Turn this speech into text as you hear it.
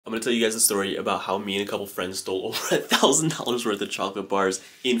I'm gonna tell you guys a story about how me and a couple friends stole over $1,000 worth of chocolate bars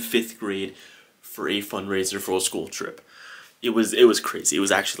in 5th grade for a fundraiser for a school trip. It was crazy. It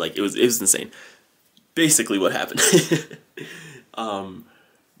was actually like it was insane. Basically, what happened?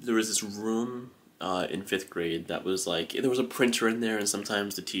 There was this room in 5th grade that was like there was a printer in there, and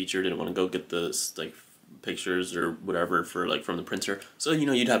sometimes the teacher didn't want to go get the like pictures or whatever for like from the printer, so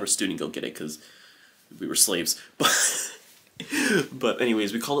you'd have a student go get it because we were slaves. But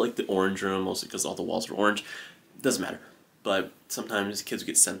anyways, we call it like the orange room, mostly because all the walls were orange. Doesn't matter. But sometimes kids would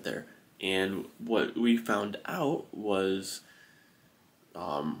get sent there. And what we found out was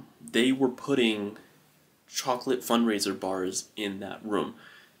they were putting chocolate fundraiser bars in that room.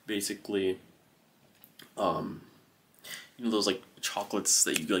 Basically, those like chocolates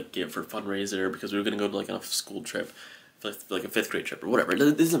that you like get for fundraiser, because we were gonna go to like on a school trip, like a 5th grade trip or whatever.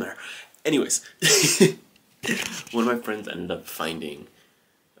 It doesn't matter. Anyways, one of my friends ended up finding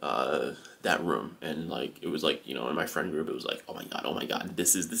that room, and like it was like, in my friend group it was like, oh my god,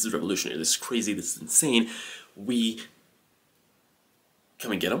 this is revolutionary, this is crazy, this is insane. Can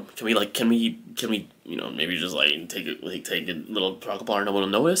we get them? Can we maybe just like take a little chocolate bar and no one will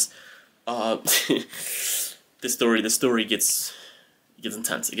notice? This story gets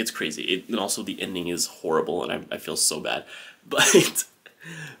intense. It gets crazy. And also the ending is horrible, and I feel so bad. But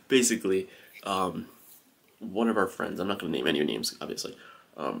basically, one of our friends, I'm not going to name any names, obviously,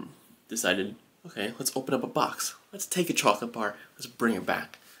 decided, okay, let's open up a box. Let's take a chocolate bar. Let's bring it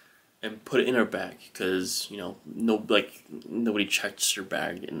back and put it in our bag, because, nobody checks your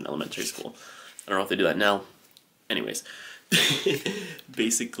bag in elementary school. I don't know if they do that now. Anyways,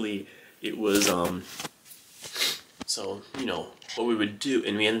 basically, it was, so, what we would do,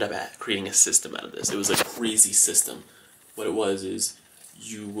 and we ended up creating a system out of this. It was a crazy system. What it was is,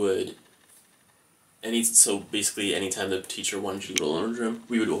 you would, so basically anytime the teacher wanted you to go to the orange room,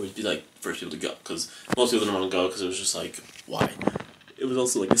 we would always be like first people to go, because most people didn't want to go because it was just like, why? It was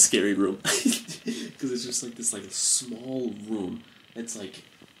also like a scary room, because it's just like this like small room. It's like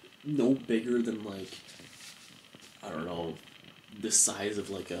no bigger than like, I don't know, the size of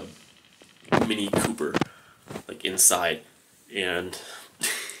like a Mini Cooper, like inside, and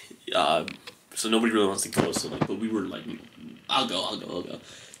so nobody really wants to go. So like, but we were like, I'll go.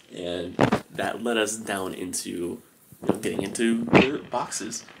 And that led us down into, getting into the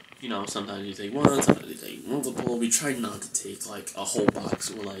boxes. Sometimes you take one, sometimes you take multiple. We tried not to take like a whole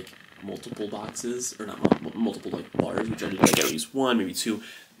box or like multiple boxes, or not multiple like bars. We tried to like at least one, maybe two,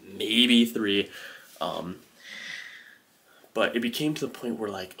 maybe three. But it became to the point where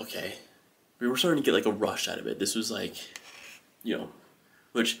like, okay, we were starting to get like a rush out of it. This was like,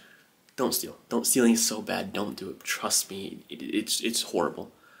 which, don't steal. Stealing is so bad. Don't do it. Trust me, it's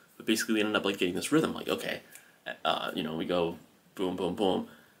horrible. But basically, we ended up like getting this rhythm. Like, okay, we go boom, boom, boom,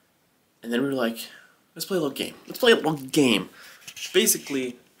 and then we were like, let's play a little game.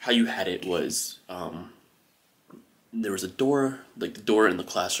 Basically, how you had it was, there was a door, like the door in the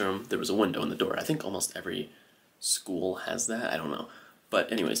classroom. There was a window in the door. I think almost every school has that. I don't know.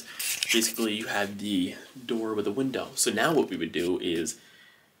 But anyways, basically, you had the door with a window. So now what we would do is,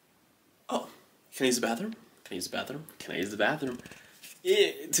 oh, can I use the bathroom? Can I use the bathroom? Can I use the bathroom?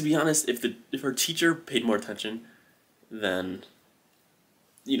 To be honest, if our teacher paid more attention, then,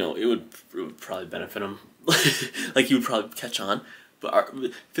 it would probably benefit him. Like, he would probably catch on. But our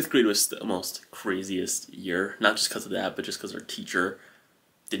 5th grade was the most craziest year, not just because of that, but just because our teacher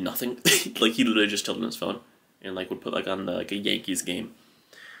did nothing. Like, he literally just chilled on his phone and like would put like on like a Yankees game.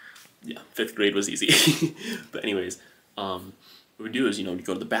 Yeah, 5th grade was easy. But anyways, what we do is, we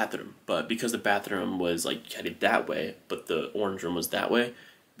go to the bathroom. But because the bathroom was like headed that way, but the orange room was that way,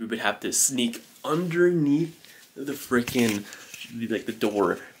 we would have to sneak underneath the freaking, like the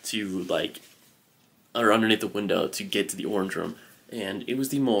door to like, or underneath the window to get to the orange room. And it was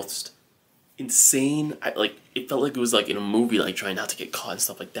the most insane, it felt like it was like in a movie, like trying not to get caught and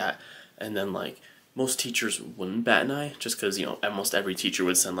stuff like that. And then like, most teachers wouldn't bat an eye, just because, almost every teacher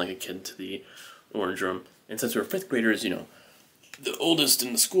would send like a kid to the orange room. And since we're 5th graders, the oldest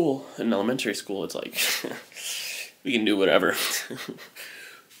in the school, in elementary school, it's like, we can do whatever.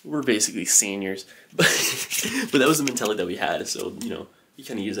 We're basically seniors. But that was the mentality that we had, so, we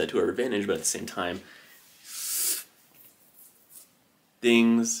kind of use that to our advantage, but at the same time,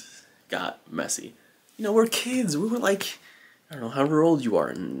 things got messy. We're kids. We were like, I don't know, however old you are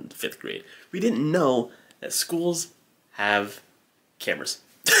in 5th grade. We didn't know that schools have cameras.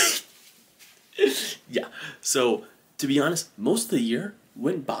 Yeah. So, to be honest, most of the year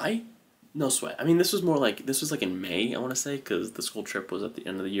went by, no sweat. I mean, this was like in May, I want to say, because the school trip was at the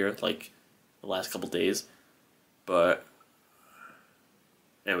end of the year, like the last couple days. But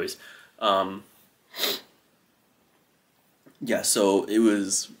Anyways, um, yeah. So it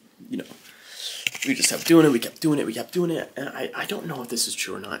was, you know, we just kept doing it. We kept doing it. We kept doing it. And I don't know if this is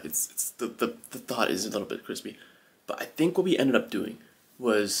true or not. It's the thought is a little bit crispy, but I think what we ended up doing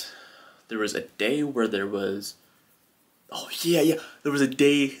was there was a day where there was, oh yeah, there was a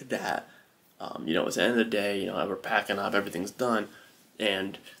day that, you know, it was the end of the day. You know, we're packing up, everything's done,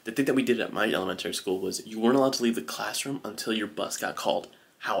 and the thing that we did at my elementary school was you weren't allowed to leave the classroom until your bus got called.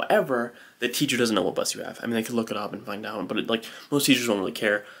 However, the teacher doesn't know what bus you have. I mean, they could look it up and find out, but like most teachers don't really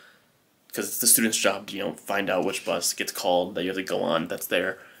care because it's the student's job to, you know, find out which bus gets called that you have to go on that's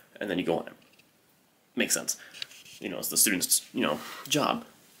there, and then you go on it. Makes sense. You know, it's the student's, you know, job.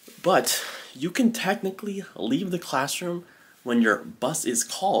 But you can technically leave the classroom when your bus is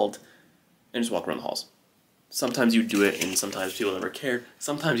called and just walk around the halls. Sometimes you do it, and sometimes people never care.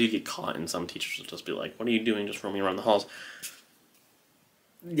 Sometimes you get caught, and some teachers will just be like, "What are you doing? Just roaming around the halls?"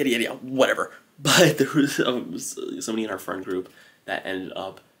 Yada yada yada, whatever. But there was somebody in our friend group that ended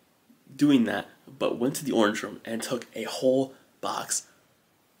up doing that, but went to the orange room and took a whole box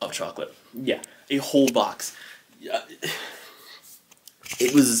of chocolate. Yeah, a whole box. Yeah,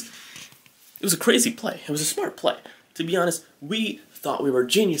 it was a crazy play. It was a smart play. To be honest, we thought we were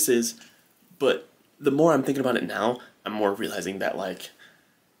geniuses, but the more I'm thinking about it now, I'm more realizing that, like,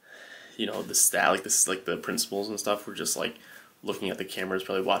 you know, the stat, like this, like the principals and stuff were just like looking at the cameras,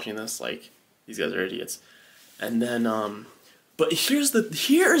 probably watching this, like, these guys are idiots. And then, but here's the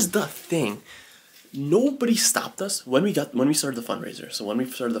thing. Nobody stopped us when we started the fundraiser. So when we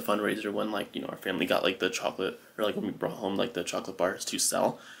started the fundraiser, when, like, you know, our family got like the chocolate, or like when we brought home like the chocolate bars to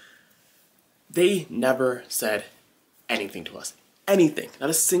sell, they never said anything to us. Anything. Not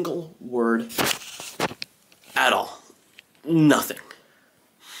a single word at all. Nothing.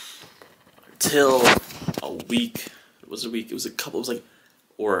 Until a week. It was a week. It was a couple. It was like,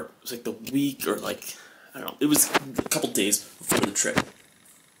 or it was like the week, or like, I don't know. It was a couple days before the trip.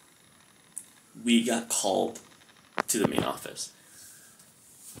 We got called to the main office.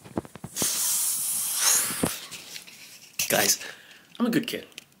 Guys, I'm a good kid.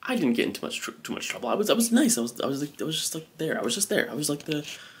 I didn't get into too much trouble. I was nice. I was just like there. I was just there. I was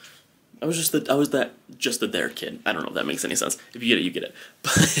just the there kid. I don't know if that makes any sense. If you get it, you get it.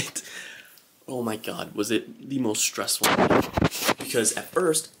 But oh my god, was it the most stressful week? Because at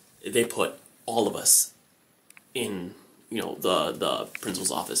first they put all of us in, you know, the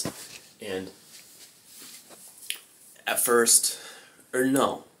principal's office, and at first, or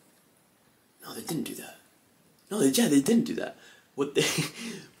no, they didn't do that. No, they didn't do that. What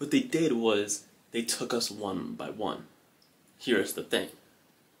they did was they took us one by one. Here's the thing.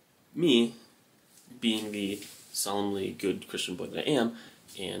 Me, being the solemnly good Christian boy that I am,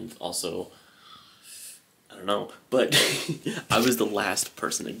 and also, I don't know, but I was the last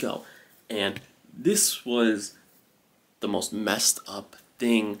person to go. And this was the most messed up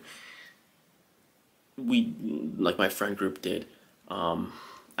thing like my friend group did.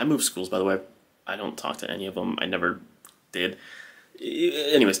 I moved schools, by the way. I don't talk to any of them. I never did.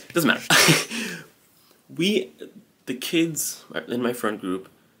 Anyways, it doesn't matter. The kids in my friend group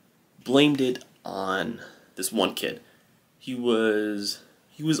blamed it on this one kid. He was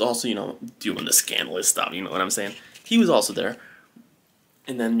also, you know, doing the scandalous stuff, you know what I'm saying? He was also there.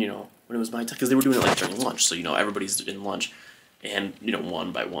 And then, you know, when it was my time, because they were doing it like during lunch, so, you know, everybody's in lunch, and, you know,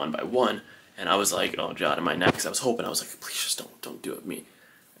 one by one, and I was like, oh god, am I next? I was hoping, I was like, please just don't do it with me.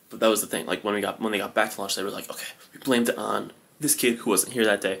 But that was the thing, like, when they got back to lunch, they were like, okay, we blamed it on this kid who wasn't here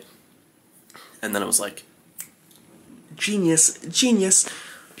that day. And then it was like, genius.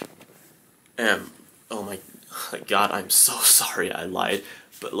 And, oh my god, I'm so sorry I lied.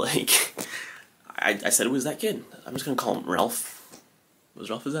 But, like, I said it was that kid. I'm just gonna call him Ralph. Was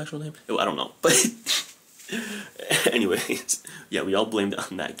Ralph his actual name? I don't know. But, anyways, yeah, we all blamed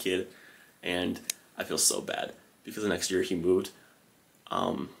it on that kid. And I feel so bad. Because the next year he moved.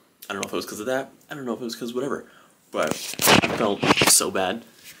 I don't know if it was because of that. I don't know if it was because whatever. But I felt so bad.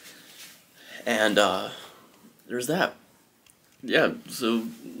 And there's that. Yeah, so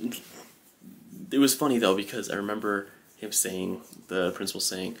it was funny though, because I remember him saying, the principal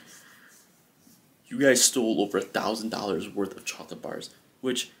saying, you guys stole over $1,000 worth of chocolate bars,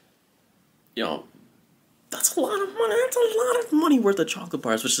 which, you know, that's a lot of money. That's a lot of money worth of chocolate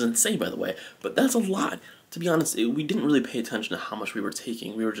bars, which is insane, by the way. But that's a lot. To be honest, we didn't really pay attention to how much we were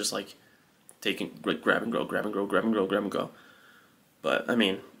taking. We were just like taking, like, grab and go. But I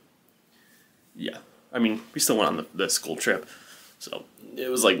mean, yeah. I mean, we still went on the school trip, so it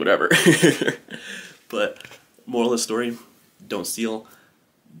was like whatever. But moral of the story: don't steal,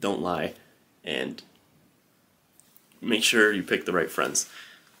 don't lie, and make sure you pick the right friends.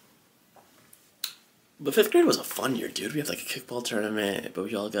 But 5th grade was a fun year, dude. We had like a kickball tournament, but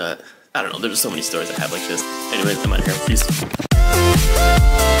we all got, I don't know, there's just so many stories I have like this. Anyways, I'm out of here. Peace.